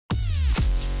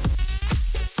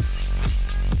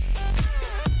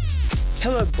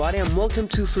Hello everybody and welcome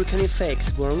to Freakin'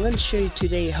 Effects, where I'm going to show you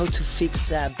today how to fix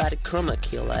a bad chroma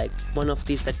key, like one of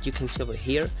these that you can see over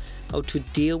here, how to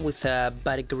deal with a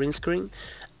bad green screen.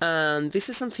 And this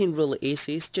is something really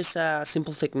easy. It's just a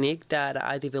simple technique that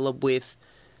I developed with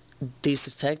this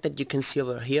effect that you can see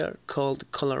over here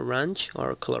called color range,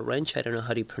 or color range, I don't know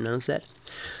how to pronounce that.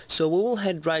 So we will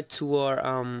head right to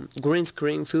our green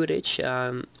screen footage.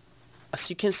 As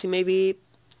you can see, maybe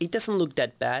it doesn't look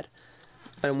that bad.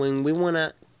 And when we want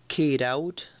to key it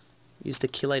out, use the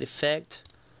key light effect,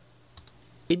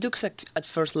 it looks like at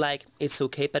first like it's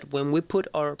okay, but when we put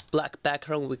our black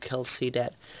background we can see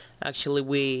that actually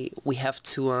we have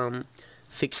to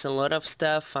fix a lot of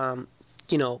stuff.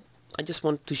 You know, I just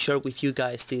want to share with you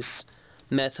guys this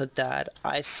method that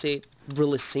I see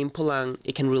really simple and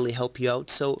it can really help you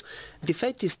out. So the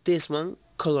effect is this one,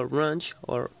 color range,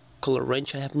 or color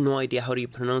range, I have no idea how do you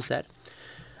pronounce that.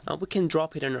 We can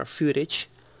drop it in our footage,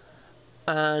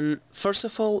 and first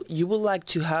of all you would like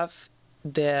to have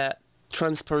the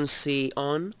transparency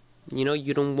on, you know,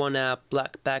 you don't want a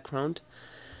black background,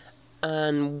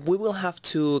 and we will have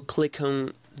to click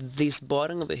on this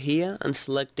button over here and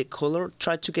select the color.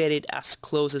 Try to get it as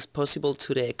close as possible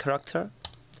to the character,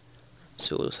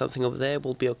 so something over there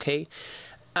will be okay.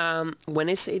 When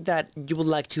I say that you would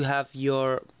like to have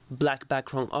your black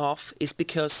background off, is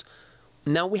because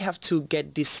now we have to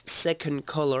get this second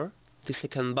color, the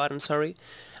second button, sorry,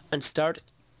 and start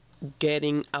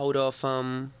getting out of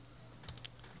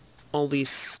all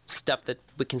this stuff that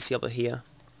we can see over here.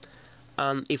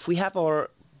 If we have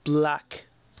our black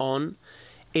on,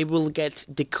 it will get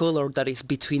the color that is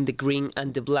between the green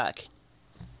and the black.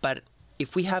 But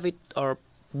if we have it or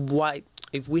white,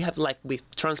 if we have like with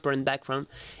transparent background,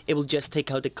 it will just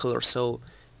take out the color, so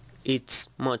it's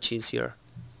much easier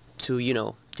to, you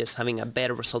know, just having a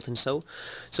better result. And so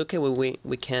okay,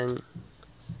 we can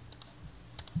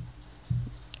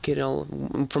get all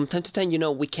from time to time, you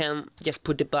know, we can just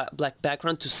put the black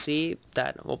background to see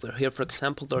that over here, for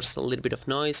example, there's a little bit of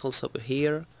noise also over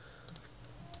here.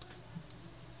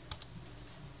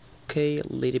 Okay, a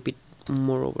little bit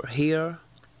more over here,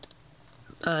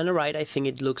 and alright, I think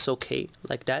it looks okay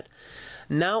like that.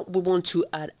 Now we want to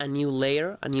add a new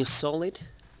layer, a new solid,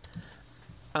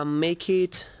 and make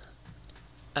it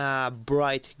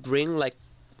bright green, like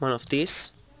one of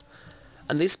these.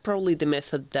 And this is probably the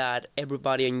method that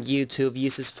everybody on YouTube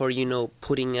uses for, you know,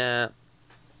 putting a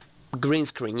green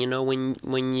screen. You know,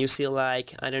 when you see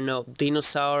like, I don't know,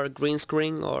 dinosaur green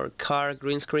screen or car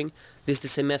green screen, this is the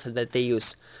same method that they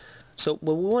use. So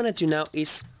what we want to do now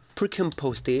is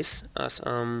pre-compose this as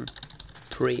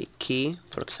pre-key,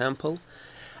 for example,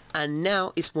 and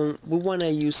now is when we want to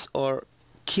use our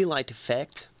key light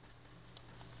effect.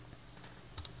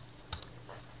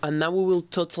 And now we will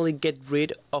totally get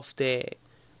rid of the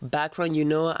background, you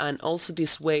know, and also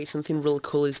this way something really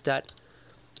cool is that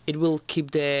it will keep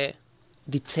the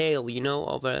detail, you know,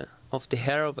 of the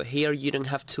hair over here. You don't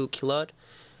have to kill out.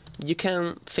 You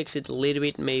can fix it a little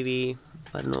bit, maybe,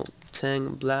 I don't know,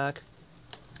 10 black,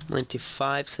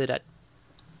 95, so that,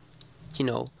 you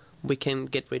know, we can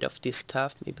get rid of this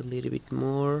stuff, maybe a little bit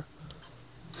more,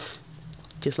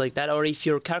 just like that. Or if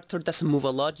your character doesn't move a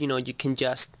lot, you know, you can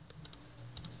just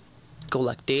go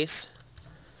like this,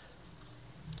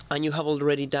 and you have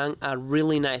already done a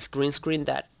really nice green screen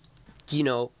that, you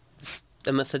know, it's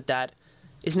a method that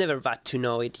is never bad to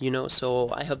know it, you know. So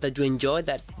I hope that you enjoy,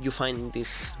 that you find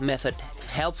this method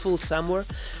helpful somewhere,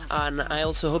 and I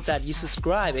also hope that you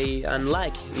subscribe and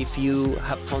like if you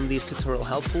have found this tutorial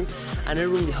helpful, and I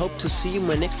really hope to see you in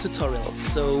my next tutorial.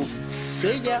 So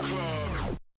see ya!